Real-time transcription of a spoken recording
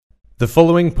The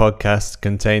following podcast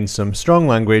contains some strong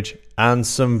language and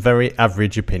some very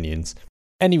average opinions.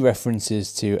 Any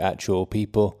references to actual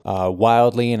people are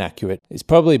wildly inaccurate. It's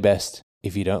probably best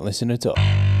if you don't listen at all.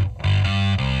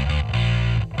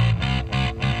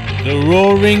 The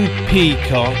Roaring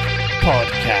Peacock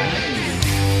Podcast.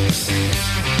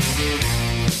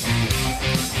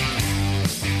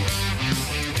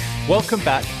 Welcome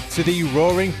back to the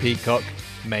Roaring Peacock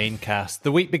main cast.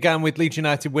 The week began with Leeds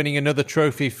United winning another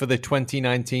trophy for the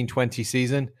 2019-20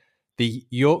 season, the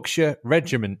Yorkshire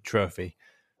Regiment Trophy.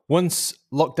 Once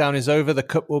lockdown is over, the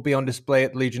cup will be on display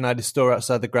at the Leeds United store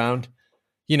outside the ground.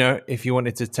 You know, if you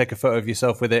wanted to take a photo of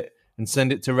yourself with it and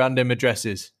send it to random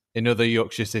addresses in other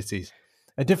Yorkshire cities.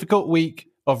 A difficult week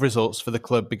of results for the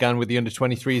club began with the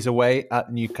under-23s away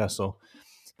at Newcastle.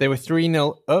 They were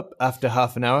 3-0 up after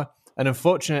half an hour, and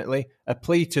unfortunately, a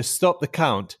plea to stop the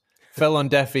count fell on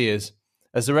deaf ears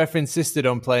as the ref insisted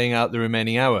on playing out the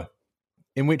remaining hour,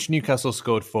 in which Newcastle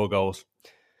scored 4 goals.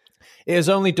 It has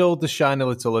only dulled the shine a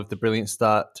little of the brilliant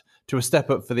start to a step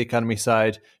up for the academy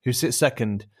side, who sit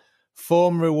second.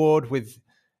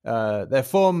 Their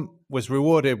form was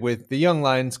rewarded with the young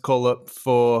Lions call up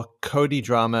for Cody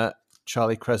Drama,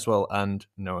 Charlie Creswell and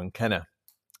Noah Kenner.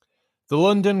 The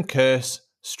London curse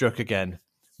struck again.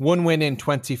 One win in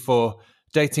 24,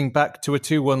 dating back to a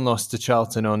 2-1 loss to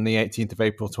Charlton on the 18th of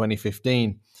April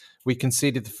 2015. We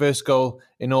conceded the first goal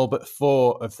in all but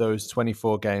 4 of those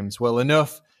 24 games. Well,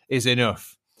 enough is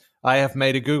enough. I have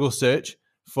made a Google search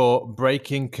for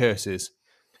breaking curses,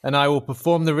 and I will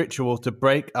perform the ritual to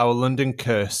break our London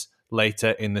curse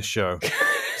later in the show.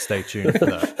 Stay tuned for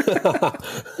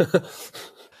that.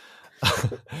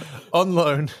 On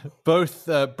loan, both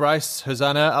Bryce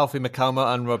Hosanna, Alfie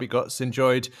McCalmont and Robbie Gotts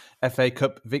enjoyed FA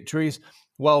Cup victories,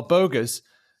 while Bogas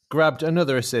grabbed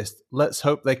another assist. Let's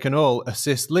hope they can all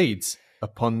assist Leeds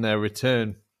upon their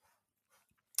return.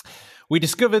 We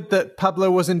discovered that Pablo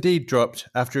was indeed dropped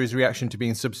after his reaction to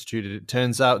being substituted. It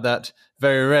turns out that,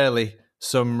 very rarely,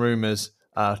 some rumours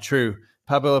are true.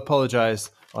 Pablo apologised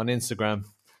on Instagram.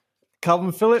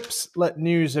 Calvin Phillips let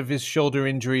news of his shoulder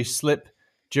injury slip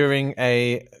during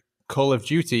a Call of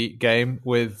Duty game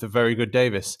with the very good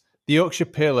Davis. The Yorkshire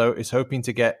Pirlo is hoping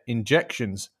to get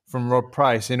injections from Rob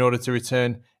Price in order to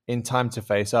return in time to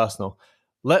face Arsenal.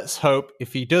 Let's hope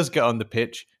if he does get on the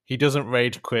pitch, he doesn't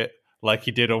rage quit like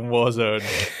he did on Warzone.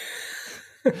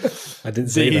 I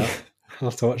didn't see that. I'll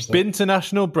have to watch that. The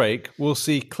international break will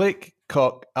see Click,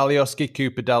 Koch, Alioski,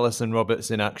 Cooper, Dallas and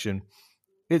Roberts in action.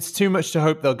 It's too much to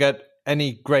hope they'll get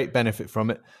any great benefit from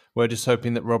it. We're just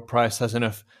hoping that Rob Price has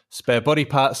enough spare body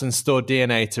parts and stored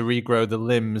DNA to regrow the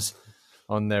limbs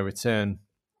on their return.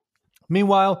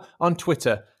 Meanwhile, on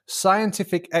Twitter,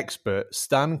 scientific expert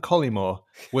Stan Collymore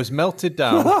was melted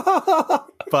down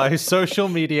by social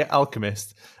media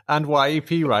alchemist and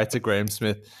YEP writer Graham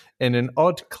Smith in an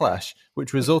odd clash,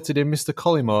 which resulted in Mr.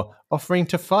 Collymore offering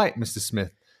to fight Mr.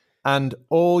 Smith and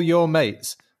all your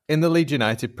mates in the Leeds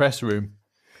United press room.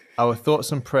 Our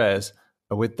thoughts and prayers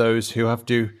are with those who have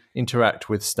to interact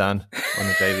with Stan on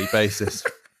a daily basis.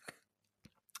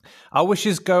 Our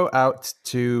wishes go out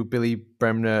to Billy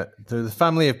Bremner, to the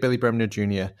family of Billy Bremner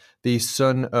Jr., the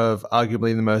son of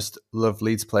arguably the most loved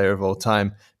Leeds player of all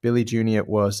time. Billy Jr.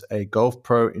 was a golf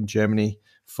pro in Germany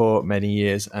for many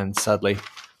years and sadly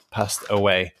passed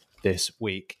away this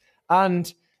week.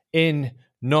 And in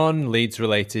non-Leeds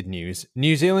related news,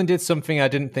 New Zealand did something I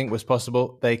didn't think was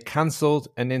possible. They cancelled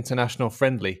an international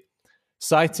friendly,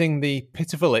 citing the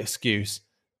pitiful excuse,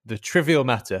 the trivial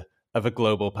matter of a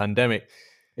global pandemic.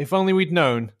 If only we'd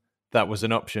known that was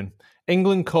an option.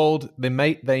 England called the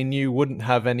mate they knew wouldn't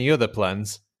have any other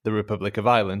plans, the Republic of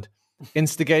Ireland,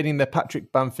 instigating the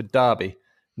Patrick Bamford derby.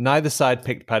 Neither side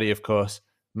picked Paddy, of course,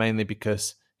 mainly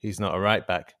because he's not a right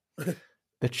back.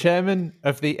 The chairman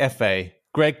of the FA,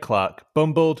 Greg Clark,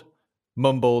 bumbled,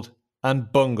 mumbled,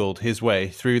 and bungled his way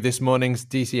through this morning's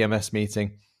DCMS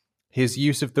meeting. His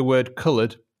use of the word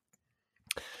coloured,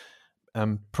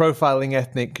 profiling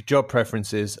ethnic job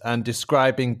preferences, and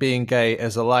describing being gay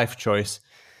as a life choice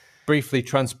briefly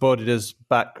transported us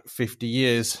back 50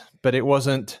 years, but it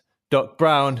wasn't Doc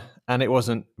Brown and it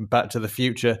wasn't Back to the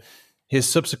Future.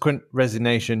 His subsequent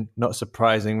resignation, not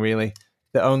surprising really,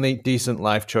 the only decent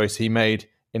life choice he made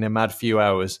in a mad few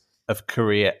hours of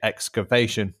career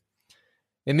excavation.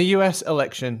 In the US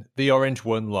election, the Orange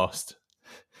one lost.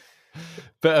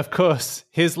 But of course,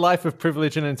 his life of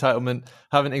privilege and entitlement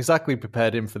haven't exactly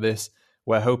prepared him for this.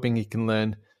 We're hoping he can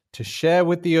learn to share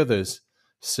with the others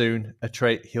soon, a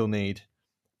trait he'll need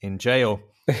in jail.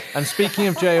 And speaking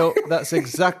of jail, that's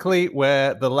exactly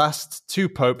where the last two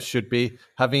popes should be,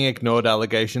 having ignored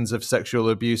allegations of sexual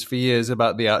abuse for years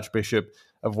about the Archbishop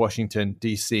of Washington,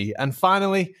 D.C. And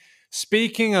finally,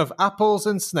 speaking of apples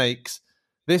and snakes,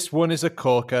 this one is a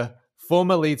corker.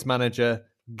 Former Leeds manager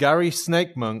Gary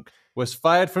Snake Monk was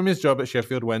fired from his job at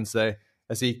Sheffield Wednesday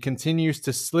as he continues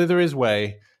to slither his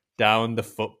way down the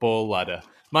football ladder.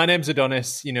 My name's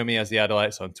Adonis. You know me as the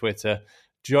Adelites on Twitter.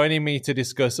 Joining me to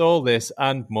discuss all this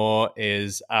and more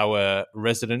is our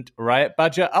resident Riot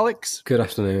Badger, Alex. Good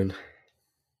afternoon.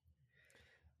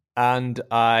 And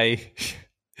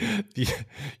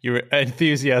your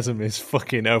enthusiasm is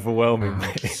fucking overwhelming,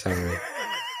 mate. Sorry.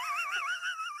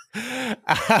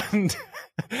 And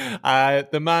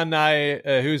the man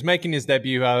who's making his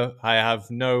debut, I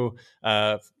have no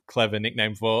clever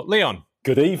nickname for, Leon.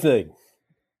 Good evening.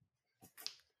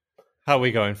 How are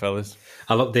we going, fellas?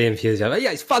 I love the enthusiasm.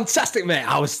 Yeah, it's fantastic, mate.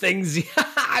 How's things?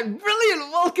 Brilliant.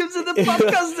 Welcome to the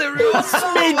podcast, everyone.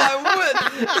 Oh, my word.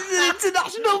 It's an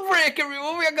international break,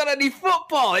 everyone. We haven't got any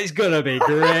football. It's going to be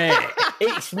great.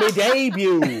 It's my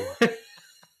debut.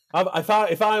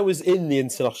 If I was in the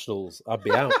internationals, I'd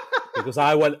be out because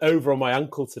I went over on my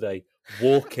ankle today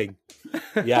walking.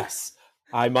 Yes,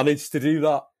 I managed to do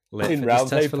that in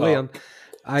Roundhay for Park.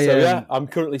 Leon. I'm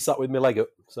currently sat with my leg up.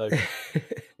 So,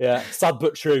 yeah, sad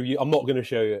but true. I'm not going to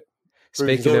show you it.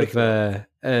 Speaking of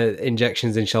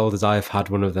injections in shoulders, I've had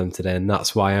one of them today, and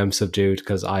that's why I'm subdued,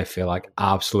 because I feel like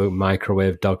absolute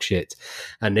microwave dog shit.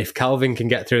 And if Calvin can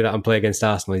get through that and play against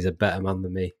Arsenal, he's a better man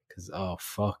than me. Because,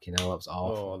 fucking hell, that was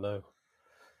awful. Oh, no.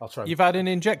 I'll try. You've had an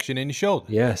injection in your shoulder?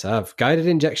 Yes, I've. Guided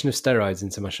injection of steroids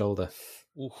into my shoulder.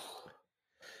 Oof.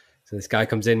 So this guy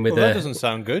comes in with that doesn't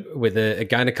sound good. With a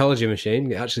gynecology machine.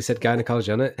 It actually said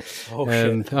gynecology on it. Oh,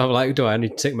 shit. I'm like, do I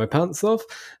need to take my pants off?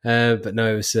 But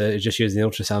no, it was just using the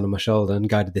ultrasound on my shoulder and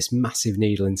guided this massive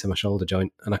needle into my shoulder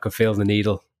joint, and I could feel the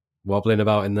needle wobbling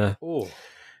about in there. Oh,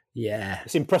 yeah.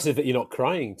 it's impressive that you're not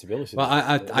crying, to be honest. Well,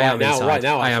 I am inside. Right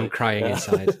now, I am crying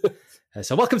inside.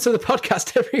 So welcome to the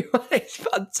podcast, everyone. It's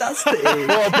fantastic.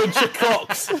 What a bunch of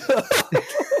cocks.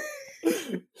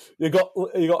 You got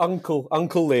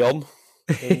Uncle Leon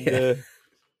and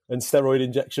steroid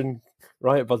injection,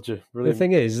 Riot Badger. Brilliant. The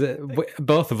thing is,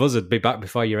 both of us would be back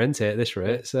before your end at this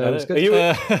rate. So it's good.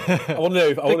 I want to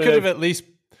know. They could have at least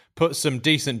put some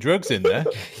decent drugs in there.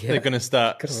 Yeah. They're going to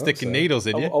start sticking needles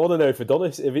in you. I want to know if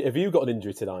Adonis, have you got an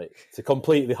injury tonight to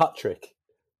complete the hat trick,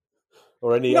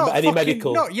 or any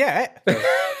medical? Not yet.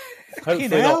 Hopefully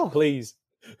hell. not. Please.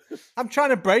 I'm trying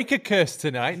to break a curse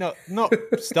tonight, not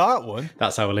start one.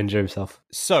 That's how he'll injure himself.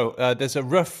 So there's a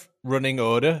rough running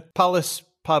order. Palace,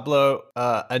 Pablo,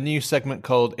 a new segment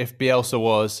called If Bielsa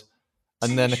Was,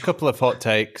 and then a couple of hot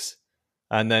takes,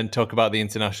 and then talk about the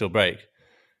international break.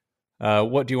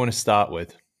 What do you want to start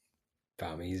with?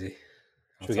 Damn easy.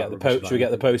 Should we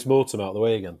get the post-mortem out of the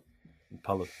way again?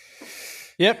 Palace.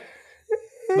 Yep.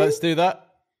 Let's do that.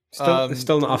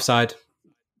 Still not offside.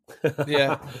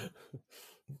 Yeah.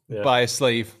 Yeah. By a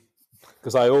sleeve.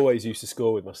 Because I always used to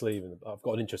score with my sleeve, and I've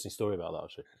got an interesting story about that,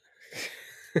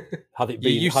 actually.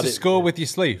 You used to score with your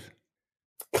sleeve?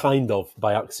 Kind of,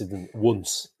 by accident,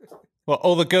 once. Well,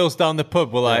 all the girls down the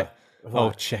pub were like,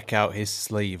 oh, check out his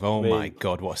sleeve. Oh, my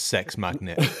God, what a sex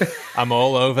magnet. I'm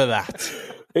all over that.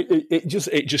 It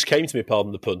just came to me,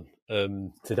 pardon the pun,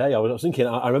 today. I was thinking,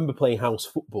 I remember playing house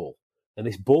football, and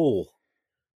this ball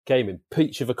came in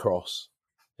peach of a cross.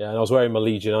 Yeah, and I was wearing my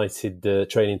Leeds United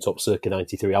training top circa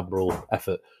 93 Admiral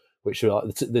effort, which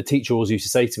the teacher always used to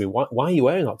say to me, why are you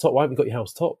wearing that top? Why haven't you got your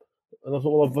house top? And I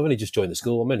thought, well, I've only just joined the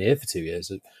school. I'm only here for 2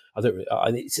 years.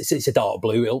 It's a dark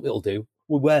blue. It'll do.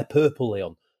 We'll wear purple,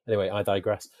 Leon. Anyway, I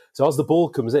digress. So as the ball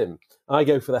comes in, I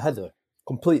go for the header,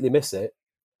 completely miss it,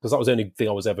 because that was the only thing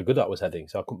I was ever good at was heading,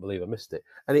 so I couldn't believe I missed it.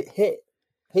 And it hit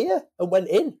here and went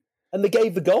in, and they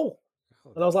gave the goal.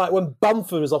 And I was like, when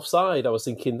Bamford was offside, I was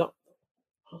thinking,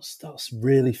 that's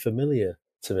really familiar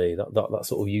to me, that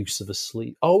sort of use of a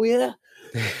sleeve. Oh, yeah.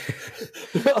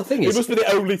 I think it must be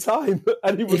the only time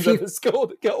anyone's ever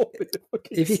scored a goal.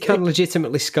 If you can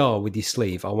legitimately score with your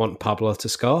sleeve, I want Pablo to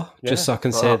score, just so I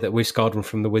can say that we've scored one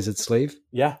from the wizard sleeve.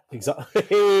 Yeah, exactly.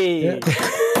 Hey.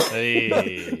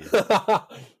 Hey.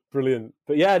 Brilliant.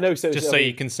 But yeah, no. So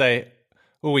you can say,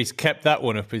 oh, he's kept that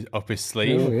one up his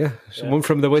sleeve. Oh, yeah. One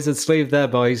from the wizard sleeve there,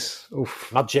 boys.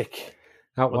 Oof. Magic.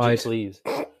 Out Magic wide. sleeves.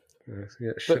 Yeah,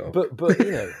 but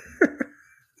you know,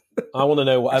 I want to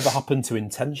know whatever happened to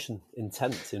intent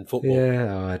in football.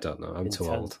 Yeah, I don't know. I'm too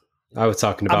old. I was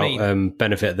talking about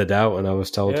benefit of the doubt, and I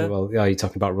was told, well, yeah, you're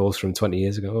talking about rules from 20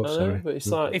 years ago. Oh, sorry. But it's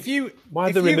like, why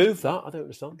if they remove that? I don't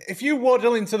understand. If you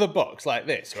waddle into the box like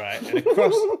this, right, and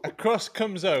a cross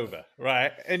comes over,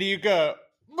 right, and you go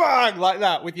bang like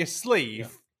that with your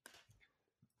sleeve,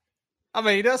 I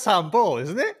mean, that's handball,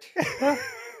 isn't it?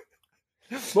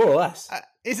 More or less.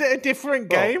 Is it a different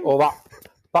game? Or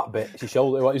that bit, it's your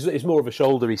shoulder. It's more of a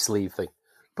shouldery sleeve thing.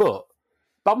 But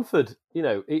Bamford,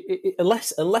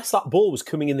 unless that ball was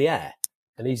coming in the air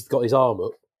and he's got his arm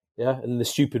up, and the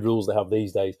stupid rules they have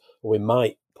these days, we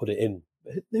might put it in.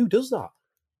 Who does that?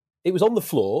 It was on the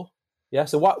floor,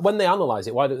 so when they analyse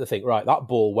it, why don't they think, right, that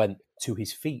ball went to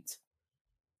his feet?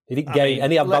 He didn't gain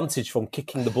any advantage from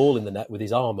kicking the ball in the net with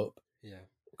his arm up. Yeah.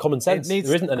 Common sense, there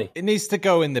isn't any. It needs to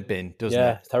go in the bin, doesn't it?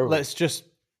 Yeah, it's terrible. Let's just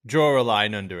draw a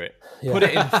line under it. Yeah. Put it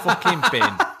in the fucking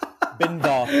bin. Bin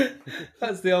bar.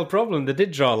 That's the old problem. They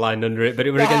did draw a line under it, but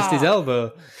it was against his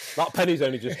elbow. That penny's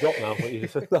only just dropped now.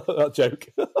 That joke.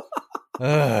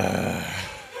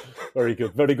 Very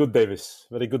good, Davis.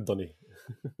 Very good, Donny.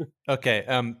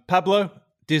 Okay, Pablo,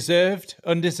 deserved,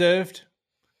 undeserved?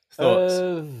 Thoughts?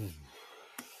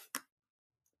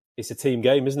 It's a team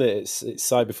game, isn't it? It's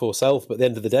side before self. But at the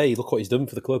end of the day, look what he's done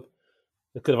for the club.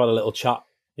 They could have had a little chat.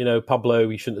 Pablo,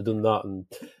 you shouldn't have done that, and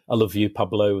I love you,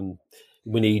 Pablo, and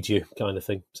we need you, kind of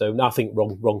thing. So I think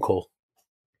wrong call.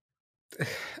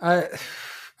 I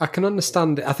can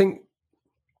understand it. I think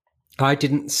I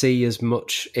didn't see as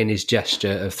much in his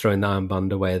gesture of throwing the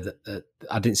armband away. That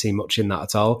I didn't see much in that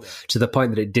at all, to the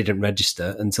point that it didn't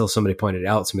register until somebody pointed it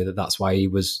out to me that's why he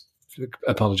was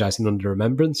apologising under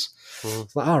remembrance.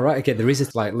 It's like, right, okay, there is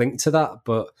a link to that,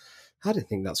 but I don't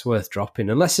think that's worth dropping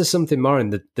unless there's something more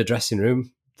in the dressing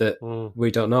room that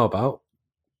we don't know about.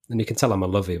 And you can tell I'm a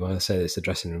lovey when I say it's the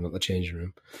dressing room, not the changing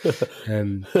room.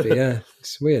 But yeah,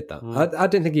 it's weird that. I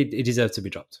didn't think he deserved to be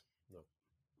dropped.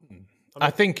 I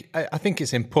think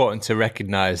it's important to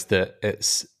recognise that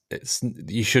it's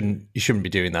you shouldn't be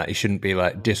doing that. You shouldn't be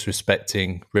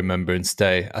disrespecting Remembrance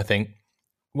Day. I think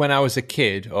when I was a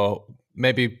kid, or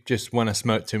maybe just when I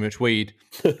smoked too much weed,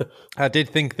 I did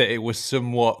think that it was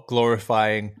somewhat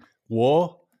glorifying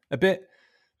war a bit.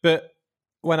 But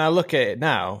when I look at it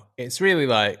now, it's really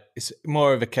it's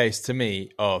more of a case to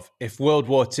me of if World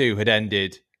War II had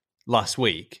ended last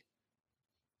week,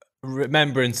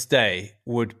 Remembrance Day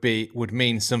would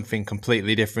mean something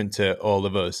completely different to all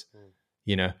of us,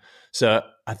 So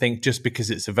I think just because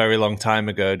it's a very long time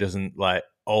ago doesn't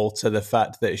alter the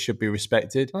fact that it should be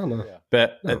respected. Oh no!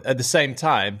 But at the same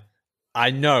time, I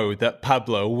know that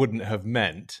Pablo wouldn't have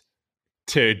meant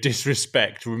to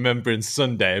disrespect Remembrance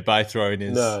Sunday by throwing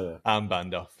his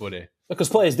armband off, would he? Because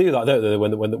players do that, don't they?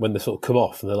 When they sort of come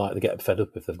off and they get fed up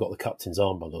if they've got the captain's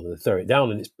armband on, and they throw it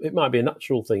down, and it might be a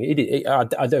natural thing.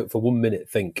 I don't for 1 minute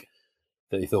think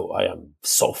that he thought, I am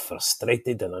so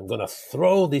frustrated and I'm going to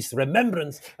throw this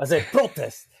remembrance as a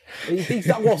protest. He thinks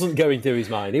that wasn't going through his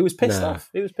mind. He was pissed off.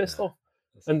 He was pissed off.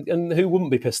 And who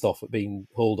wouldn't be pissed off at being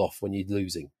hauled off when you're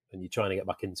losing and you're trying to get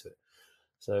back into it?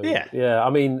 So I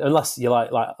mean, unless you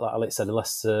like Alex said,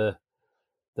 unless they've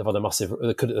had a massive.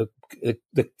 I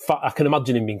can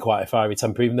imagine him being quite a fiery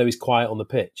temper, even though he's quiet on the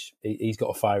pitch. He's got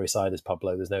a fiery side as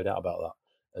Pablo. There's no doubt about that,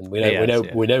 and we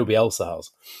know Bielsa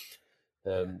has.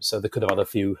 So they could have had a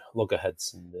few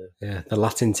loggerheads. And, the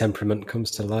Latin temperament comes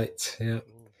to light. Yeah.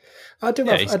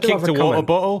 He's kicked a water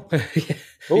bottle. He's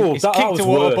kicked a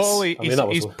water bottle.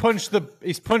 He's punched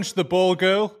the ball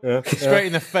girl straight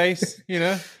in the face.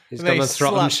 He's gone and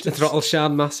throttle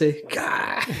Sean Massey.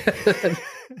 Gone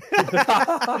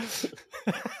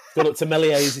up to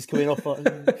Melies. He's coming off.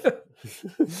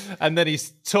 And then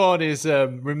he's torn his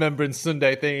Remembrance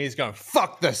Sunday thing. He's going,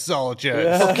 "Fuck the soldiers!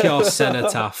 Yeah. Fuck your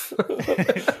cenotaph."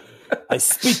 I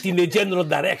spit in the general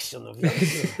direction of you.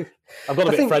 I've got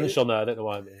a bit French on there. I don't know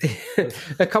why. I mean.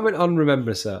 A comment on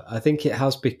Remembrance. I think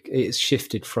it's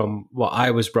shifted from what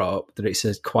I was brought up, that it's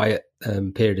a quiet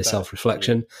period of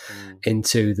self-reflection,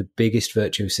 into the biggest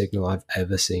virtue signal I've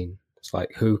ever seen. It's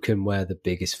who can wear the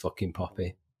biggest fucking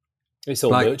poppy? It's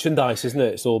all merchandise, isn't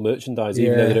it? It's all merchandise,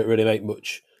 even though they don't really make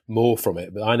much more from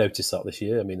it. But I noticed that this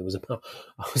year. I mean, I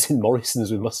was in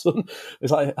Morrison's with my son.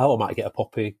 It's I might get a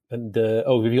poppy, and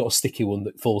we've got a sticky one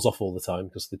that falls off all the time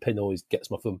because the pin always gets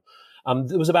my thumb. And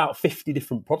there was about 50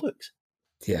 different products.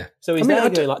 Yeah. So he's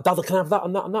going Dad, can I have that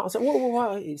and that and that? I said,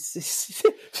 whoa, it's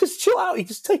just chill out. You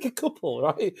just take a couple,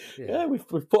 right? Yeah, we've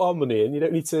put our money in. You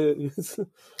don't need to.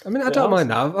 I mean, I don't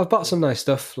mind that. I've bought some nice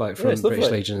stuff from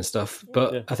British Legion and stuff,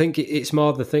 but I think it's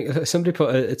more the thing. Somebody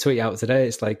put a tweet out today.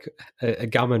 It's a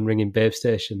gammon ringing Babe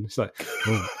Station. It's what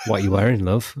are you wearing,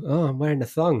 love? Oh, I'm wearing a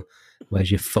thong.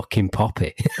 Where's your fucking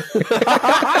poppy?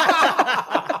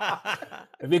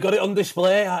 Have you got it on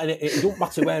display? And it don't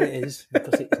matter where it is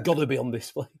because it's got to be on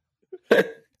display.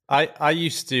 I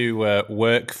used to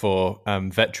work for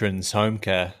Veterans Home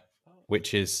Care,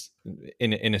 which is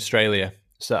in Australia.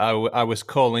 So I was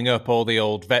calling up all the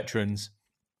old veterans,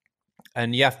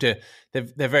 and you have to.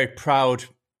 They're very proud.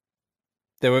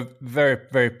 They were very,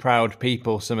 very proud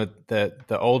people. Some of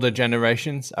the older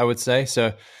generations, I would say.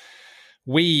 So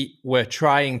we were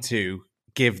trying to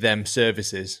give them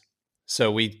services.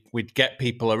 So we'd get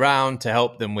people around to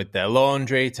help them with their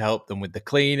laundry, to help them with the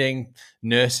cleaning,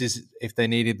 nurses if they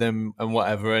needed them, and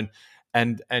whatever.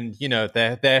 And you know,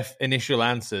 their initial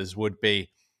answers would be,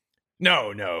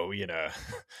 no, you know,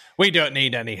 we don't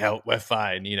need any help. We're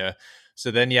fine, you know. So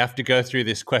then you have to go through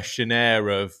this questionnaire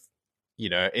of, you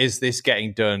know, is this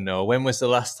getting done, or when was the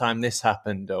last time this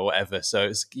happened, or whatever.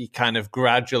 So you kind of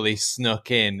gradually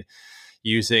snuck in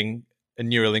using a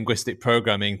neurolinguistic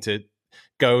programming to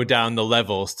go down the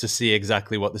levels to see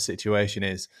exactly what the situation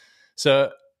is.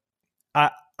 So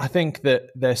I think that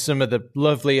they're some of the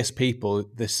loveliest people.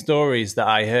 The stories that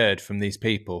I heard from these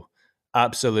people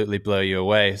absolutely blow you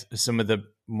away. Some of the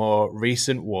more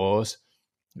recent wars,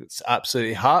 it's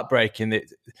absolutely heartbreaking.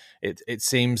 It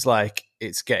seems like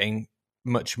it's getting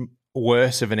much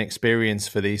worse of an experience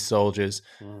for these soldiers.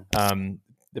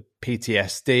 The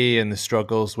PTSD and the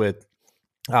struggles with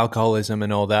alcoholism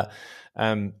and all that.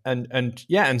 And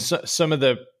so, some of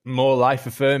the more life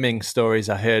affirming stories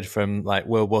I heard from like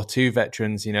World War II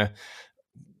veterans, you know,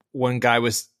 one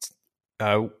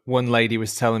lady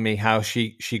was telling me how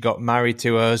she got married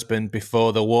to her husband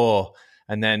before the war,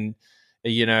 and then,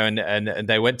 you know, and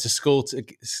they went to school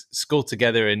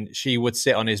together, and she would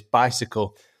sit on his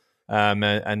bicycle, and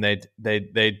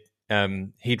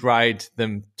he'd ride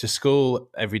them to school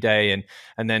every day,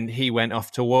 and then he went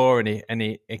off to war, and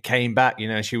he came back. You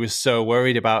know, she was so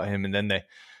worried about him, and then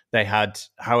they had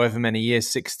however many years,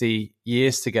 60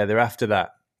 years together after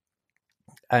that,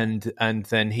 and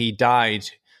then he died.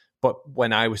 But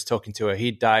when I was talking to her,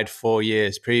 he died 4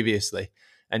 years previously,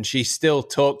 and she still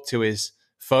talked to his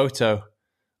photo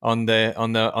on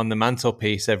the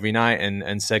mantelpiece every night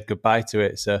and said goodbye to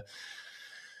it. So.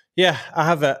 Yeah, I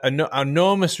have an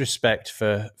enormous respect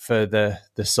for the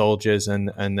soldiers and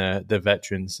the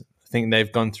veterans. I think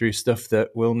they've gone through stuff that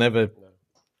we'll never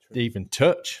even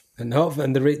touch. And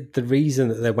the reason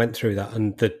that they went through that,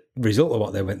 and the result of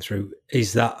what they went through,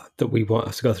 is that we won't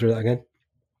have to go through that again,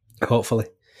 hopefully.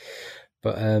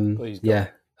 But yeah,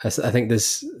 I think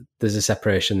there's a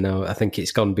separation now. I think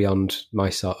it's gone beyond my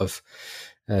sort of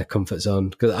comfort zone,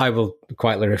 because I will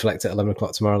quietly reflect at 11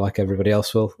 o'clock tomorrow like everybody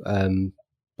else will.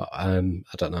 But I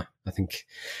don't know. I think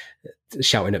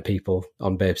shouting at people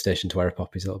on Babe Station to wear a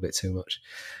poppy is a little bit too much.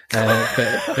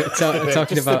 But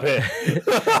talking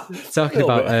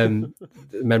about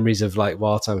memories of like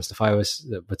wartime and stuff,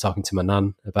 we're talking to my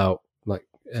nan about like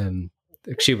I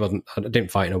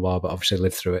didn't fight in a war, but obviously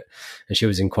lived through it. And she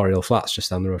was in Quarry Hill Flats, just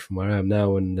down the road from where I am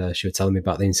now. And she was telling me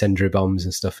about the incendiary bombs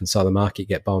and stuff, and saw the market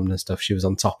get bombed and stuff. She was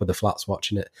on top of the flats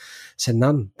watching it. I said,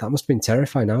 Nan, that must have been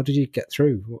terrifying. How did you get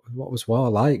through? What was war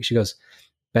like? She goes,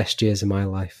 best years of my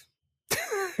life.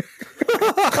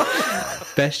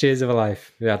 Best years of her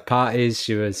life. We had parties.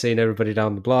 She was seeing everybody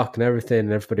down the block and everything,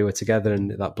 and everybody were together, and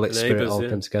that blitz spirit all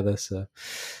came together. So,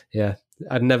 yeah,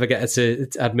 I'd never get her to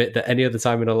admit that any other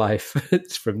time in her life,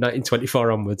 from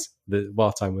 1924 onwards, the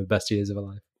wartime were the best years of her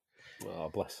life. Oh,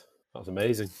 bless. That was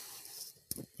amazing.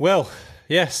 Well,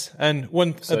 yes, and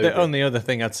the only other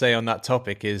thing I'd say on that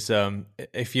topic is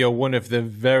if you're one of the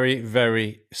very,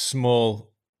 very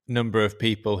small number of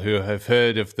people who have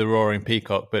heard of the Roaring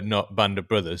Peacock but not Band of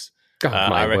Brothers,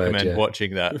 I recommend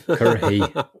watching that.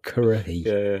 Curry.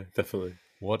 Yeah, definitely.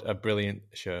 What a brilliant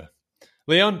show.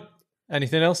 Leon,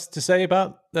 anything else to say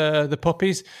about the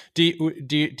poppies? Do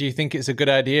you think it's a good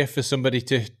idea for somebody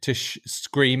to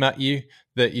scream at you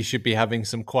that you should be having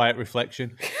some quiet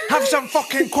reflection? Have some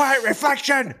fucking quiet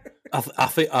reflection! I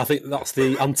think that's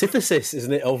the antithesis,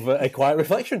 isn't it, of a quiet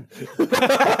reflection?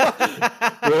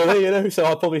 Really, you know. So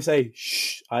I'd probably say,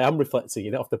 "Shh, I am reflecting. You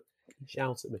don't have to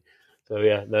shout at me." So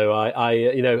yeah, no,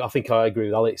 I think I agree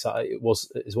with Alex. It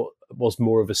was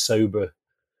more of a sober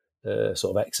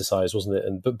sort of exercise, wasn't it?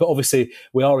 But obviously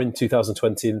we are in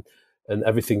 2020 and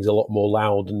everything's a lot more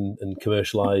loud and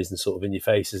commercialized and sort of in your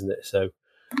face, isn't it? So,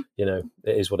 you know,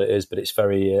 it is what it is. But it's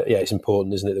very it's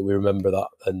important, isn't it, that we remember that.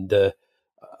 And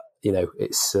you know,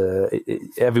 it's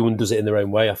everyone does it in their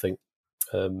own way. I think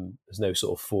there's no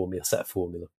sort of set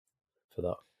formula for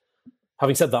that.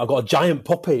 Having said that, I've got a giant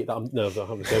poppy. I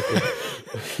haven't joking.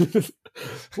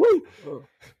 Woo!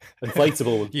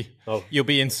 Inflatable one. You'll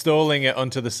be installing it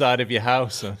onto the side of your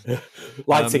house.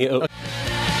 Lighting it up.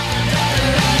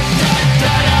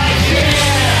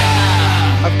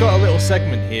 I've got a little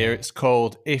segment here. It's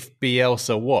called If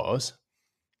Bielsa Was.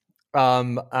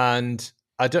 And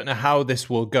I don't know how this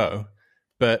will go,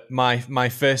 but my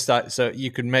first, so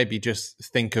you could maybe just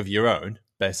think of your own,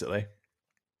 basically.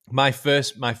 My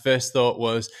first thought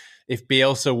was, if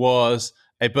Bielsa was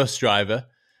a bus driver,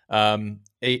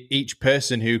 each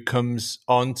person who comes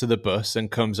onto the bus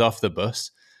and comes off the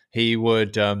bus, he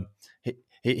would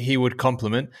he would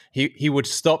compliment. He would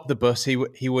stop the bus.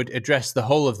 He would address the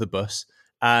whole of the bus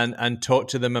and talk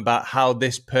to them about how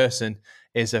this person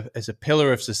is a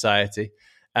pillar of society,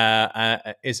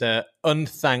 is a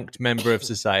unthanked member of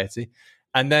society,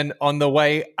 and then on the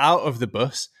way out of the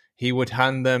bus, he would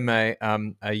hand them a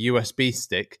USB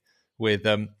stick with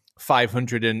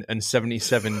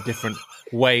 577 different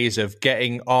ways of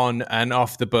getting on and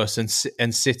off the bus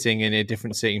and sitting in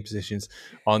different sitting positions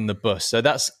on the bus. So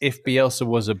that's if Bielsa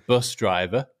was a bus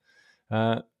driver.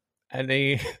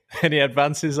 Any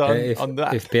advances on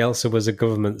that? If Bielsa was a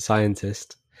government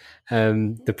scientist,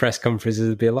 the press conferences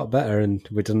would be a lot better and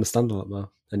we'd understand a lot more.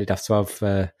 And he'd have to have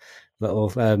a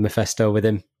little Mephisto with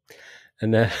him.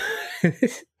 And the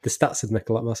stats would make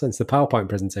a lot more sense. The PowerPoint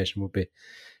presentation would be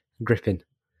gripping.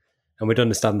 And we'd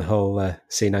understand the whole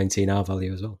C19R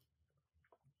value as well.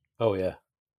 Oh, yeah.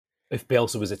 If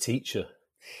Bielsa was a teacher,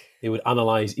 he would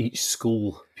analyse each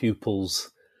school pupil's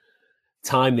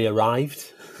time they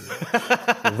arrived.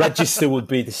 The register would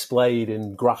be displayed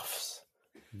in graphs,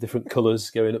 different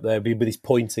colours going up there, with his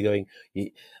pointer going,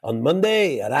 on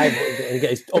Monday, arrive.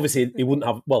 Obviously, he wouldn't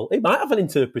have, well, he might have an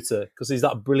interpreter because he's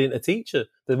that brilliant a teacher.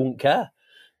 They wouldn't care.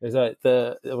 It's like,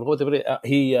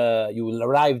 you will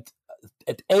arrive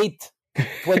at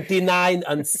 8:29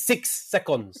 and 6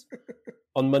 seconds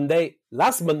on Monday.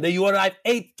 Last Monday, you arrived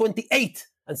 8:28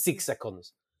 and 6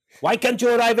 seconds. Why can't you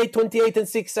arrive 8:28 and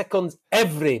 6 seconds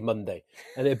every Monday?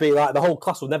 And it'd be like the whole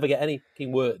class would never get any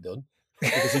fucking work done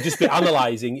because they'd just be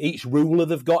analysing each ruler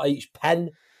they've got, each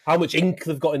pen, how much ink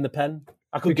they've got in the pen.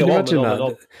 I could go on and on and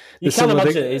on. You can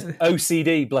imagine it. His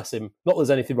OCD, bless him. Not that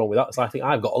there's anything wrong with that. So I think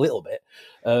I've got a little bit.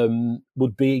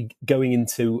 Would be going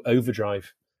into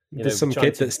overdrive. There's some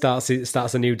kid that starts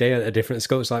a new day at a different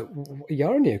school. It's like,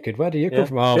 you're a new kid. Where do you come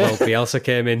from? Oh, well, Bielsa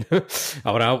came in.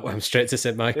 I'm straight to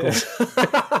St. Michael's.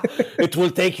 It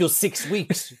will take you 6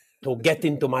 weeks to get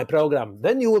into my program.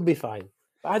 Then you will be fine.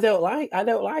 I don't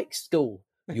like school.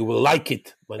 You will like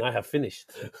it when I have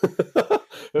finished.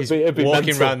 He's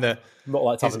walking around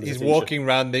walking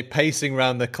around pacing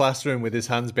around the classroom with his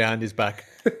hands behind his back.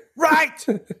 Right,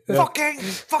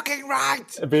 fucking right.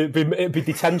 It'd be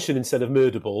detention instead of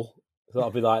murder ball.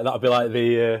 That'd be like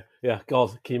the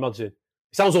God, can you imagine? It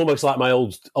sounds almost like my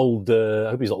old. I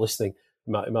hope he's not listening.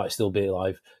 He might still be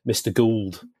alive. Mr.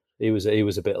 Gould. He was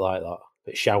a bit like that, a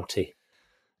bit shouty.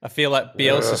 I feel like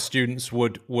Bielsa students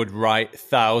would write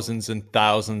thousands and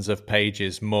thousands of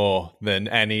pages more than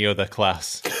any other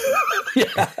class.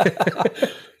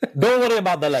 Don't worry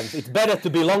about the length. It's better to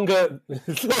be longer.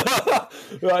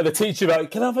 Right, the teacher,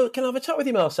 can I have a chat with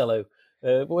you, Marcelo?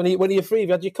 When are you free? Have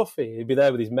you had your coffee? He'd be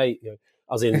there with his mate,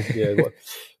 as in,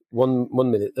 one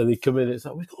minute, and he'd come in and it's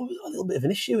like, we've got a little bit of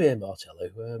an issue here, Marcelo.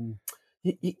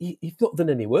 You've not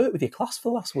done any work with your class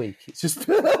for last week. It's just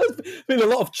been a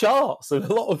lot of charts and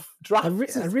a lot of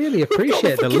drafts. I really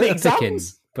appreciate the litter picking,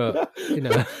 but we've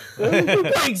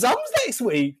got exams next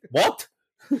week. What?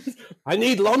 I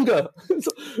need longer.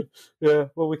 Yeah,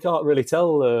 well, we can't really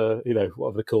tell.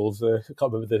 Whatever they're called. I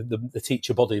can't remember the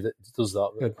teacher body that does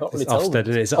that. It's Ofsted,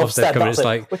 isn't it? It's Ofsted coming. It's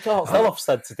like we can't tell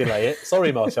Ofsted to delay it.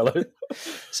 Sorry, Marcello.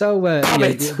 So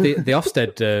the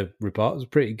Ofsted report was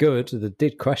pretty good. They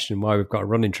did question why we've got a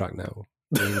running track now.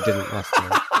 We didn't last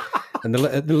time. And the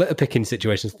litter picking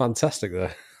situation is fantastic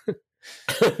there.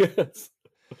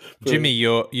 Jimmy,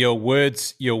 your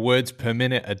words per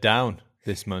minute are down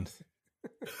this month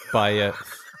by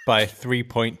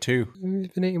 3.2.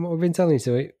 We've been eating what we've been telling you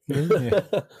to eat. Yeah.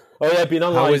 Oh yeah, been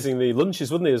analysing the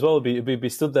lunches, wouldn't he, as well? Be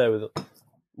stood there with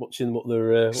watching what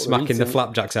they're smacking the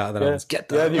flapjacks out of their hands. Get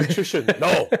that. Yeah, nutrition.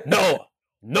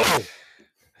 No.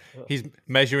 He's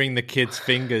measuring the kids'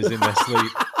 fingers in their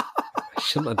sleep. I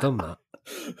shouldn't have done that.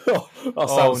 That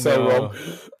sounds so wrong.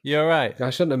 You're right. I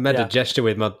shouldn't have made a gesture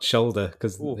with my shoulder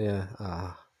because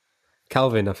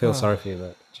Calvin, I feel sorry for you,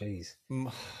 but jeez.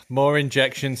 More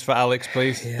injections for Alex,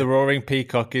 please. Yeah. The Roaring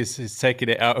Peacock is taking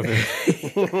it out of him.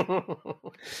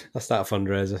 That's that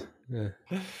fundraiser. Yeah.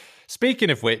 Speaking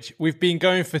of which, we've been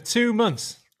going for 2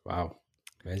 months. Wow.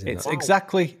 Amazing. It's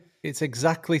exactly It's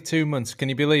exactly 2 months. Can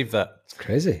you believe that? It's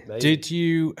crazy. Did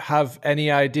you have any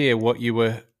idea what you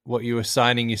were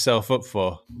signing yourself up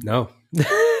for? No.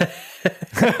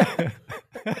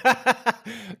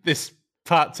 This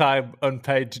part-time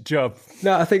unpaid job.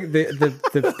 No, I think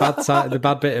the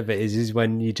bad bit of it is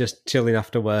when you're just chilling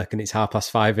after work and it's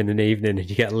 5:30 in the evening and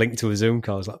you get linked to a Zoom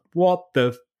call. It's like, what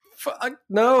the fuck?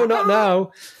 No, not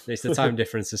now. And it's the time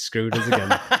difference that screwed us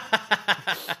again.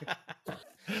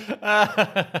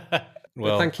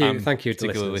 Well, thank you to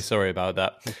particularly listeners. sorry about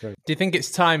that. Do you think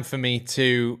it's time for me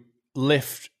to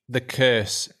lift the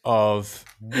curse of?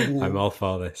 I'm all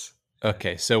for this.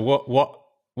 Okay, so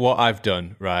what I've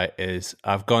done, right, is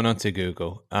I've gone onto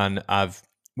Google and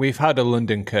we've had a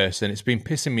London curse and it's been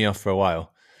pissing me off for a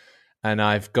while. And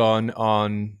I've gone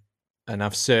on and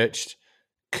I've searched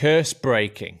curse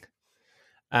breaking.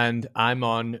 And I'm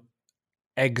on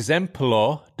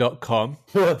exemplar.com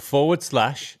 /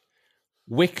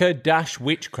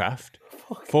 Wicca-witchcraft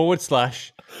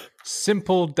 /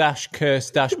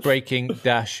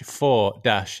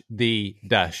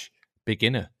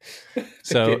 simple-curse-breaking-for-the-beginner.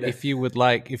 So if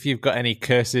you've got any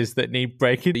curses that need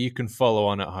breaking, you can follow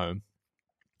on at home.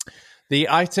 The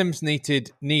items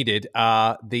needed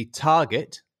are the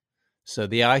target, so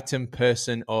the item,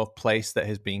 person, or place that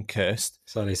has been cursed.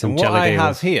 Sorry, some and what jelly I gamers.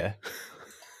 have here,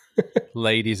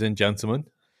 ladies and gentlemen,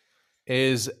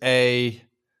 is a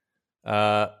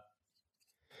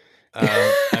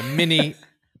mini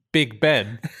Big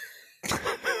Ben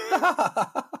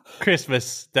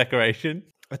Christmas decoration.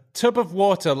 A tub of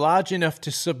water large enough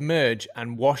to submerge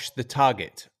and wash the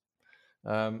target.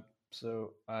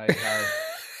 So I have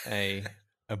a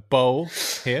bowl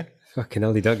here. Fucking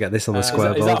hell, you don't get this on the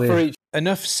square Is ball, that do for you? each?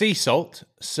 Enough sea salt,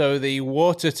 so the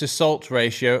water to salt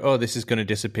ratio. Oh, this is going to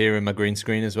disappear in my green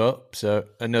screen as well. So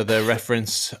another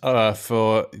reference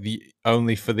for the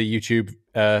YouTube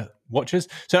watchers.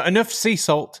 So enough sea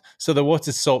salt, so the water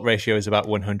to salt ratio is about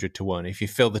 100-1. If you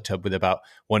fill the tub with about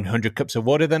 100 cups of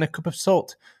water, then a cup of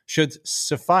salt should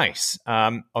suffice.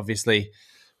 Obviously,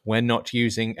 we're not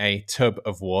using a tub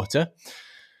of water.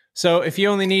 So if you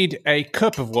only need a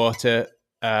cup of water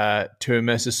to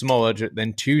immerse a small object,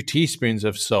 then 2 teaspoons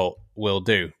of salt will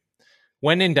do.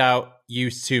 When in doubt,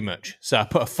 use too much. So I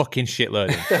put a fucking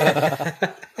shitload in.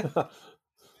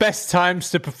 Best times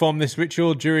to perform this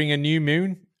ritual during a new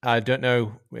moon. I don't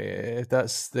know if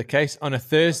that's the case. On a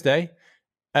Thursday,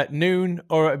 at noon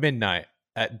or at midnight,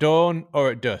 at dawn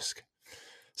or at dusk.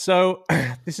 So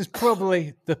this is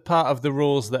probably the part of the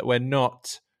rules that we're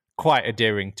not quite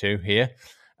adhering to here.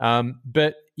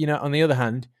 But, on the other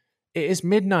hand, it is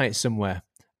midnight somewhere,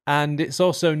 and it's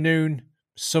also noon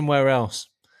somewhere else.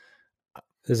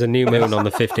 There's a new moon on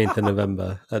the 15th of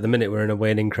November. At the minute, we're in a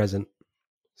waning crescent.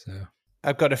 So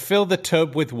I've got to fill the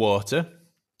tub with water.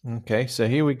 Okay, so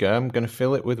here we go. I'm going to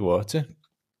fill it with water.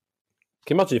 Can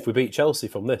you imagine if we beat Chelsea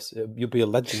from this? You'll be a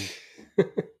legend.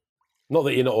 Not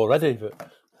that you're not already,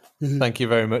 but Thank you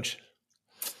very much.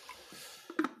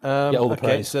 Get all the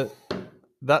praise. So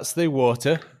that's the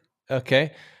water.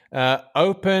 Okay.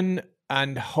 Open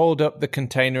and hold up the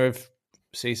container of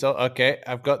sea salt. Okay,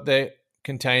 I've got the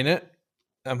container.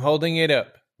 I'm holding it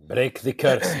up. Break the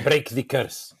curse. Break the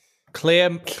curse.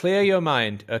 Clear your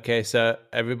mind. Okay, so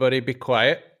everybody be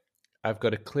quiet. I've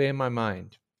got to clear my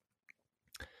mind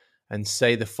and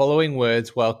say the following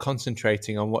words while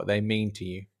concentrating on what they mean to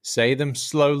you. Say them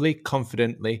slowly,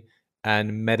 confidently,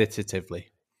 and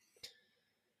meditatively.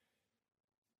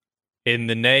 In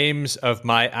the names of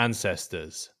my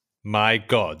ancestors, my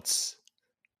gods,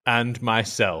 and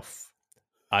myself,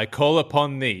 I call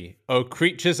upon thee, O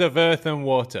creatures of earth and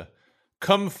water,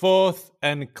 come forth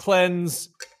and cleanse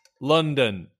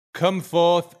London. Come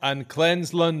forth and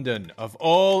cleanse London of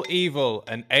all evil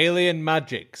and alien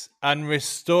magics, and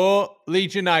restore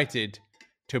Leeds United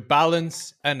to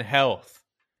balance and health.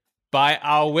 By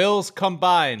our wills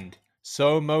combined,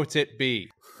 so mote it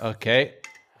be. Okay,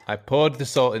 I poured the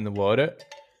salt in the water.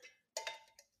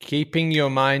 Keeping your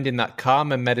mind in that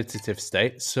calm and meditative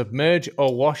state, submerge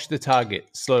or wash the target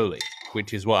slowly,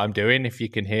 which is what I'm doing, if you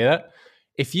can hear that.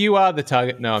 If you are the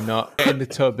target, no, I'm not. Get in the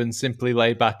tub and simply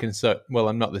lay back and well,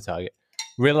 I'm not the target.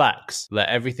 Relax.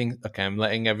 I'm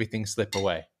letting everything slip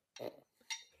away.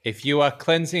 If you are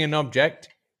cleansing an object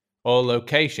or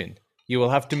location, you will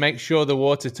have to make sure the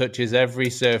water touches every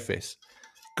surface.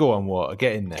 Go on, water,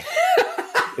 get in there.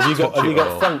 Have you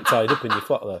got Frank tied up in your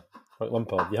flat there? Frank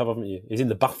Lampard, you have, haven't you? He's in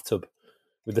the bathtub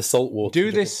with the salt water.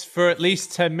 Do this for at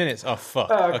least 10 minutes. Oh, fuck.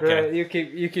 Oh, okay. great. You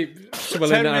keep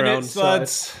swilling 10 that minutes, around.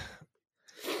 lads.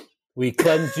 We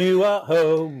cleansed you at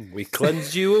home. We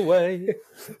cleansed you away.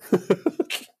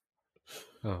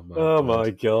 Oh Oh my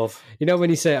God. You know when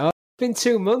you say, been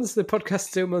 2 months. The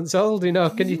podcast's 2 months old. You know,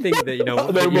 can you think that No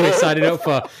what more. you're signing up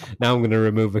for? Now I'm going to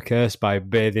remove a curse by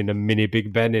bathing a mini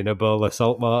Big Ben in a bowl of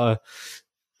salt water.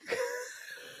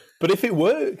 But if it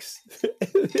works,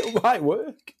 it might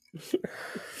work.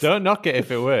 Don't knock it if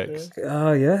it works.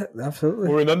 Oh yeah, absolutely.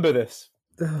 We'll remember this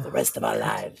the rest of our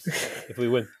lives if we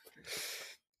win.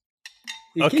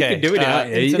 You Okay, keep doing it, aren't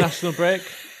you? international break.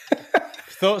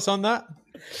 Thoughts on that?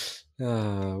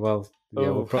 Well, yeah,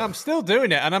 we'll I'm still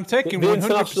doing it, and I'm taking The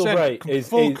international 100% break is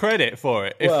credit for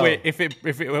it Well- if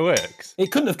it works.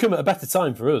 It couldn't have come at a better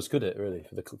time for us, could it? Really,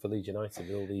 for Leeds United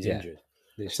with all these Yeah. injured.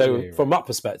 It's So really from that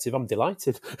perspective, I'm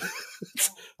delighted.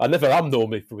 I never am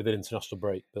normally with an international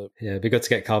break, but yeah, it'd be good to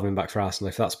get Calvin back for Arsenal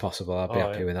if that's possible. I'd be Oh,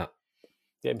 happy yeah. with that.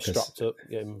 get him strapped up.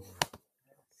 Get him.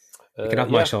 You can have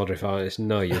my shoulder if I want. It's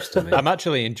no use to me. I'm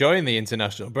actually enjoying the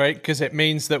international break because it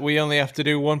means that we only have to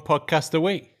do one podcast a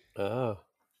week. Ah.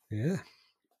 Yeah.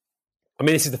 I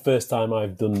mean, this is the first time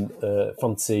I've done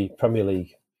fantasy Premier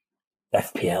League,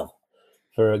 FPL,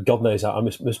 for God knows how. I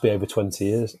must be over 20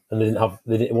 years, and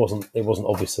it wasn't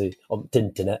obviously on the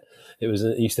internet. It was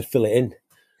you used to fill it in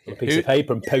on a piece of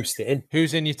paper and post it in.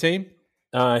 Who's in your team?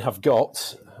 I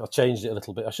changed it a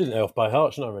little bit. I shouldn't know off by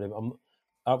heart, shouldn't I? Really,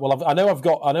 I know I've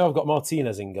got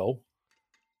Martinez in goal.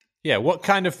 Yeah, what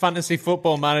kind of fantasy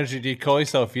football manager do you call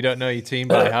yourself if you don't know your team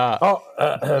by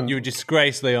heart? You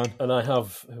disgrace, Leon. And I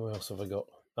have who else have I got?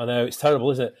 I know it's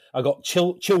terrible, isn't it? I got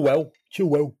Chilwell,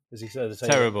 as he said.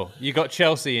 Terrible. You got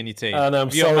Chelsea in your team. And I'm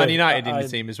You got sorry, Man United in your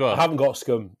team as well. I haven't got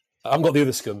scum. I haven't got the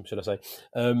other scum, should I say?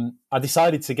 I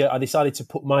decided to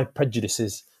put my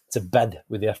prejudices to bed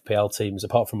with the FPL teams,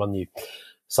 apart from Man U,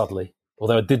 sadly.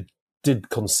 Although I did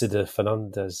consider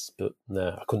Fernandes, but no,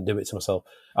 I couldn't do it to myself.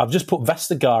 I've just put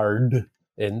Vestergaard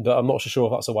in, but I'm not so sure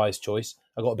if that's a wise choice.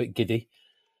 I got a bit giddy.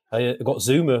 I got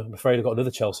Zuma. I'm afraid I got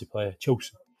another Chelsea player.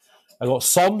 Chelsea. I got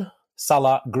Son,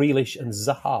 Salah, Grealish, and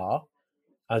Zaha.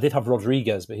 I did have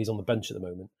Rodriguez, but he's on the bench at the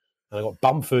moment. And I got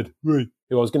Bamford, who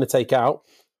I was going to take out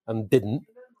and didn't.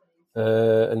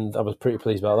 And I was pretty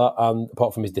pleased about that. And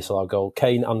apart from his disallowed goal,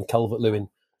 Kane and Calvert-Lewin.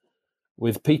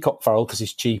 With Peacock Farrell, because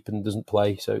he's cheap and doesn't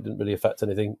play, so it didn't really affect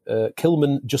anything.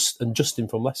 Kilman and Justin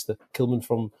from Leicester. Kilman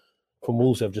from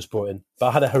Wolves I've just brought in. But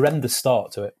I had a horrendous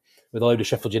start to it with a load of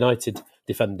Sheffield United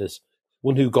defenders.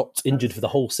 One who got injured for the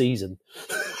whole season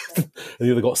and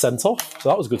the other got sent off. So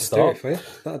that was a good start. Do it for you.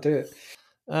 That'll do it.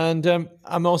 And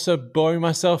I'm also boring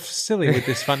myself silly with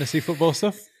this fantasy football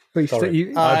stuff.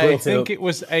 Sorry. I think it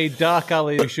was a dark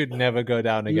alley we should never go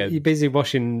down again. You're busy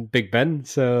washing Big Ben,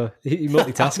 so you're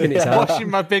multitasking. It's hard. Washing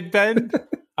my Big Ben.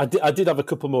 I did have a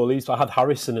couple more leads. I had